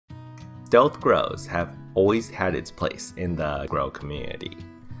Stealth grows have always had its place in the grow community.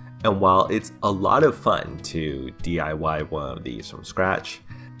 And while it's a lot of fun to DIY one of these from scratch,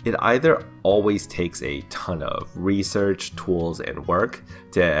 it either always takes a ton of research, tools, and work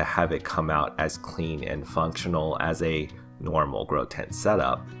to have it come out as clean and functional as a normal grow tent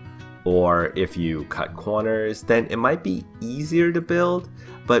setup, or if you cut corners, then it might be easier to build,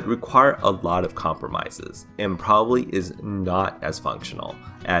 but require a lot of compromises and probably is not as functional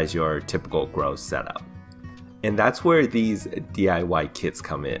as your typical grow setup. And that's where these DIY kits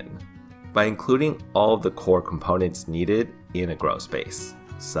come in, by including all of the core components needed in a grow space.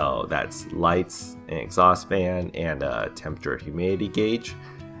 So that's lights, an exhaust fan, and a temperature humidity gauge,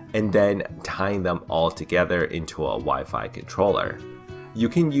 and then tying them all together into a Wi-Fi controller. You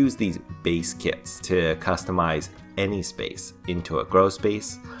can use these base kits to customize any space into a grow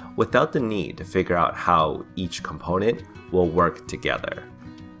space without the need to figure out how each component will work together.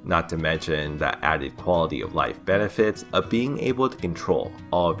 Not to mention the added quality of life benefits of being able to control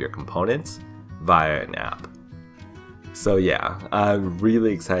all of your components via an app. So yeah, I'm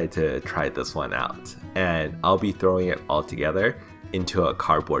really excited to try this one out, and I'll be throwing it all together into a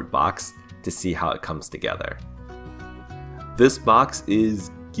cardboard box to see how it comes together. This box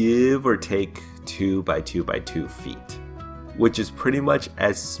is give or take 2 by 2 by 2 feet, which is pretty much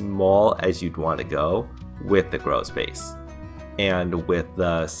as small as you'd want to go with the grow space. And with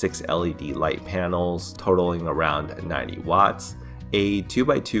the 6 LED light panels totaling around 90 watts, a 2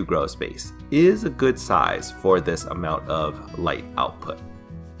 by 2 grow space is a good size for this amount of light output.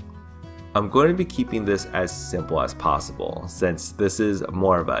 I'm going to be keeping this as simple as possible, since this is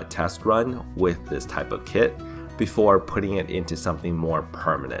more of a test run with this type of kit before putting it into something more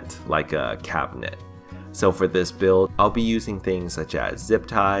permanent like a cabinet. So for this build, I'll be using things such as zip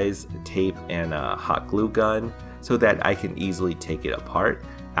ties, tape, and a hot glue gun so that I can easily take it apart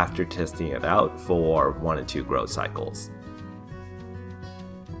after testing it out for 1 to 2 grow cycles.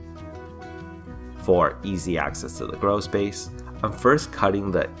 For easy access to the grow space, I'm first cutting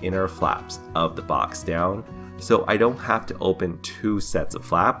the inner flaps of the box down so I don't have to open 2 sets of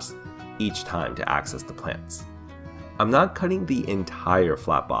flaps each time to access the plants. I'm not cutting the entire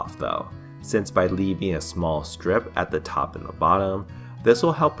flap off though, since by leaving a small strip at the top and the bottom, this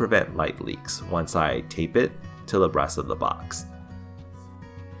will help prevent light leaks once I tape it to the rest of the box.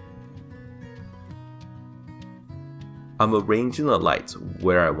 I'm arranging the lights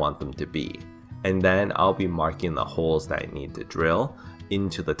where I want them to be, and then I'll be marking the holes that I need to drill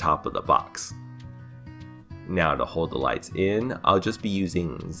into the top of the box. Now to hold the lights in, I'll just be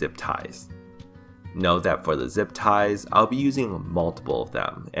using zip ties. Note that for the zip ties, I'll be using multiple of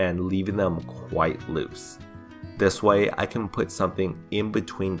them and leaving them quite loose. This way I can put something in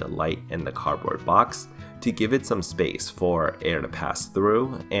between the light and the cardboard box to give it some space for air to pass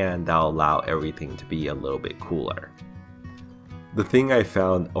through, and that'll allow everything to be a little bit cooler. The thing I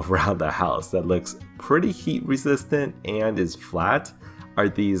found around the house that looks pretty heat resistant and is flat are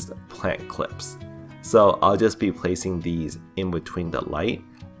these plant clips. So I'll just be placing these in between the light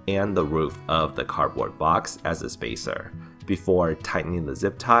and the roof of the cardboard box as a spacer before tightening the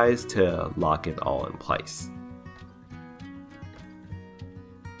zip ties to lock it all in place.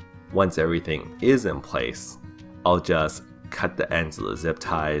 Once everything is in place, I'll just cut the ends of the zip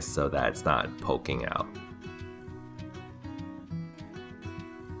ties so that it's not poking out.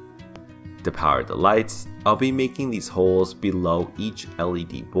 To power the lights, I'll be making these holes below each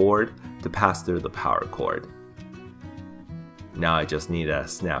LED board to pass through the power cord. Now I just need to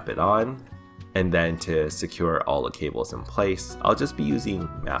snap it on, and then to secure all the cables in place, I'll just be using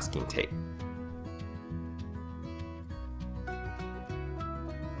masking tape.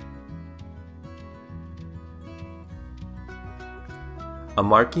 I'm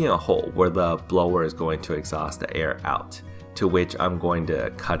marking a hole where the blower is going to exhaust the air out, to which I'm going to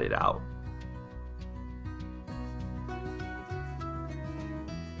cut it out.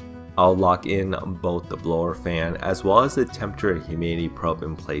 I'll lock in both the blower fan as well as the temperature and humidity probe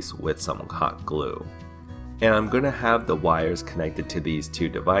in place with some hot glue. And I'm going to have the wires connected to these 2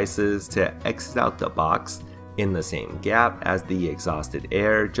 devices to exit out the box in the same gap as the exhausted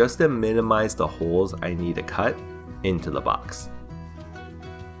air, just to minimize the holes I need to cut into the box.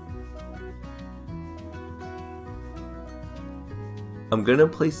 I'm going to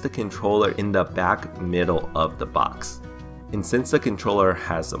place the controller in the back middle of the box. And since the controller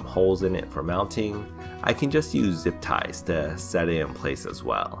has some holes in it for mounting, I can just use zip ties to set it in place as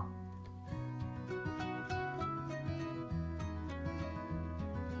well.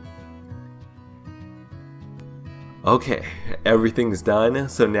 Okay, everything's done,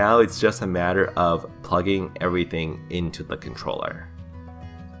 so now it's just a matter of plugging everything into the controller.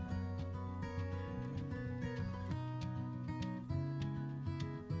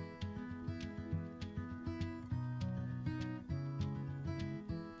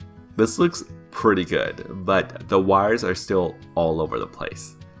 This looks pretty good, but the wires are still all over the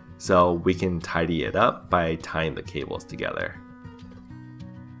place. So we can tidy it up by tying the cables together.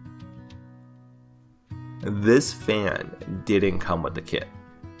 This fan didn't come with the kit,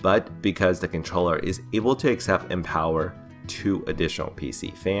 but because the controller is able to accept and power 2 additional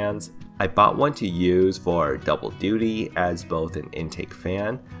PC fans, I bought one to use for double duty as both an intake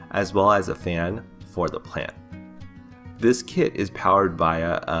fan as well as a fan for the plant. This kit is powered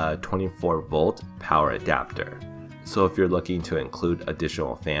via a 24-volt power adapter, so if you're looking to include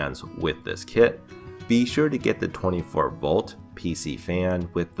additional fans with this kit, be sure to get the 24-volt PC fan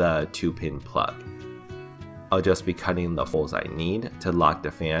with the 2-pin plug. I'll just be cutting the holes I need to lock the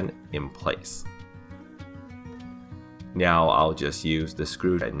fan in place. Now I'll just use the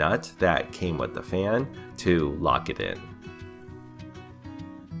screw and nut that came with the fan to lock it in.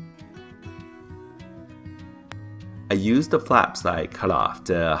 I used the flaps that I cut off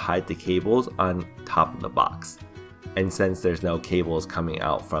to hide the cables on top of the box. And since there's no cables coming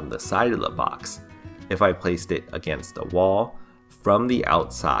out from the side of the box, if I placed it against the wall, from the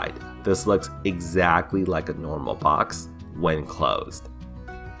outside, this looks exactly like a normal box when closed.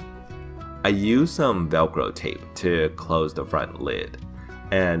 I used some Velcro tape to close the front lid,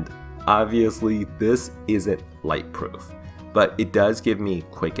 and obviously this isn't light proof, but it does give me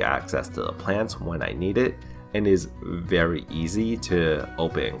quick access to the plants when I need it and is very easy to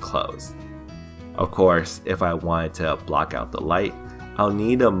open and close. Of course, if I wanted to block out the light, I'll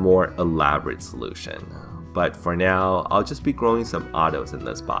need a more elaborate solution. But for now, I'll just be growing some autos in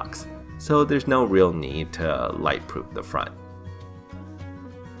this box, so there's no real need to light-proof the front.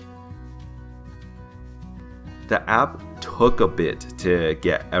 The app took a bit to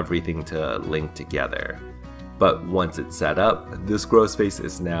get everything to link together, but once it's set up, this grow space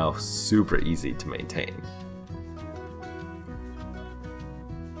is now super easy to maintain.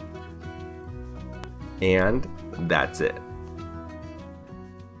 And that's it.